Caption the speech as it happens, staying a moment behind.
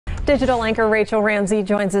Digital anchor Rachel Ramsey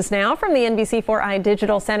joins us now from the NBC4i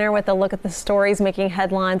Digital Center with a look at the stories making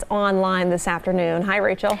headlines online this afternoon. Hi,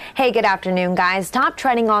 Rachel. Hey, good afternoon, guys. Top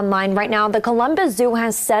trending online right now, the Columbus Zoo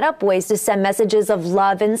has set up ways to send messages of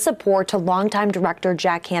love and support to longtime director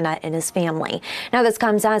Jack Hanna and his family. Now, this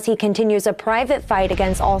comes as he continues a private fight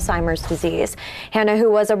against Alzheimer's disease. Hanna, who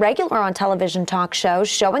was a regular on television talk shows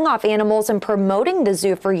showing off animals and promoting the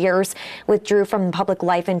zoo for years, withdrew from public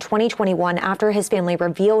life in 2021 after his family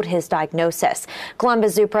revealed his diagnosis.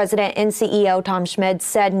 Columbus Zoo President and CEO Tom Schmid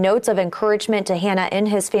said notes of encouragement to Hanna and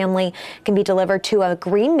his family can be delivered to a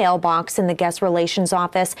green mailbox in the guest relations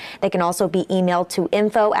office. They can also be emailed to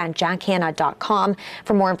info@jackhanna.com.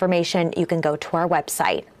 For more information, you can go to our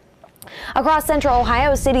website. Across Central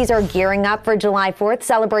Ohio, cities are gearing up for July 4th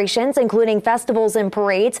celebrations, including festivals and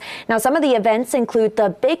parades. Now, some of the events include the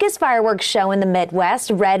biggest fireworks show in the Midwest,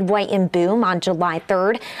 Red, White, and Boom, on July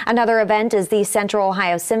 3rd. Another event is the Central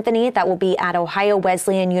Ohio Symphony that will be at Ohio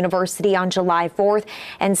Wesleyan University on July 4th,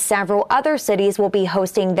 and several other cities will be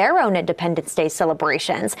hosting their own Independence Day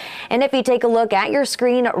celebrations. And if you take a look at your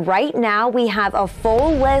screen right now, we have a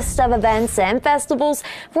full list of events and festivals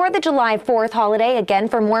for the July 4th holiday. Again,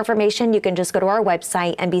 for more information, you can just go to our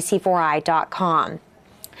website, NBC4i.com.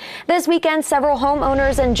 This weekend, several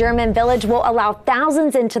homeowners in German Village will allow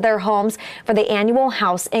thousands into their homes for the annual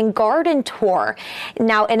House and Garden Tour.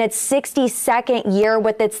 Now, in its 62nd year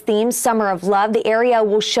with its theme, Summer of Love, the area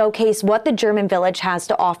will showcase what the German Village has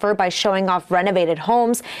to offer by showing off renovated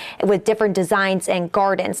homes with different designs and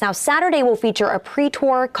gardens. Now, Saturday will feature a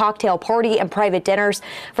pre-tour, cocktail party, and private dinners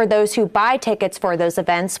for those who buy tickets for those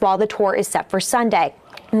events, while the tour is set for Sunday.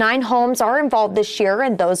 9 homes are involved this year,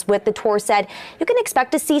 and those with the tour said you can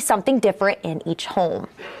expect to see something different in each home.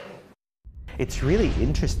 It's really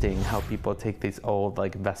interesting how people take these old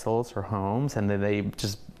vessels or homes and then they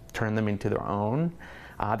just turn them into their own.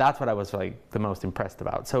 That's what I was the most impressed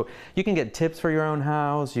about. So you can get tips for your own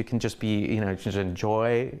house. You can just be, just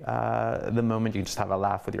enjoy the moment. You can just have a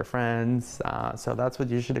laugh with your friends. So that's what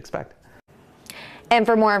you should expect. And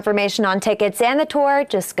for more information on tickets and the tour,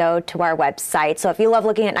 just go to our website. So if you love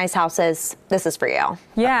looking at nice houses, this is for you.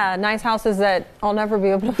 Yeah, nice houses that I'll never be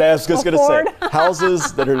able to afford. I was just going to say,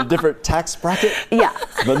 houses that are in a different tax bracket. Yeah.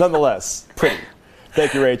 But nonetheless, pretty.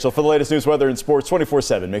 Thank you, Rachel. For the latest news, weather, and sports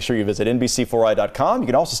 24/7, make sure you visit NBC4i.com. You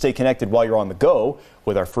can also stay connected while you're on the go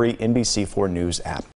with our free NBC4 News app.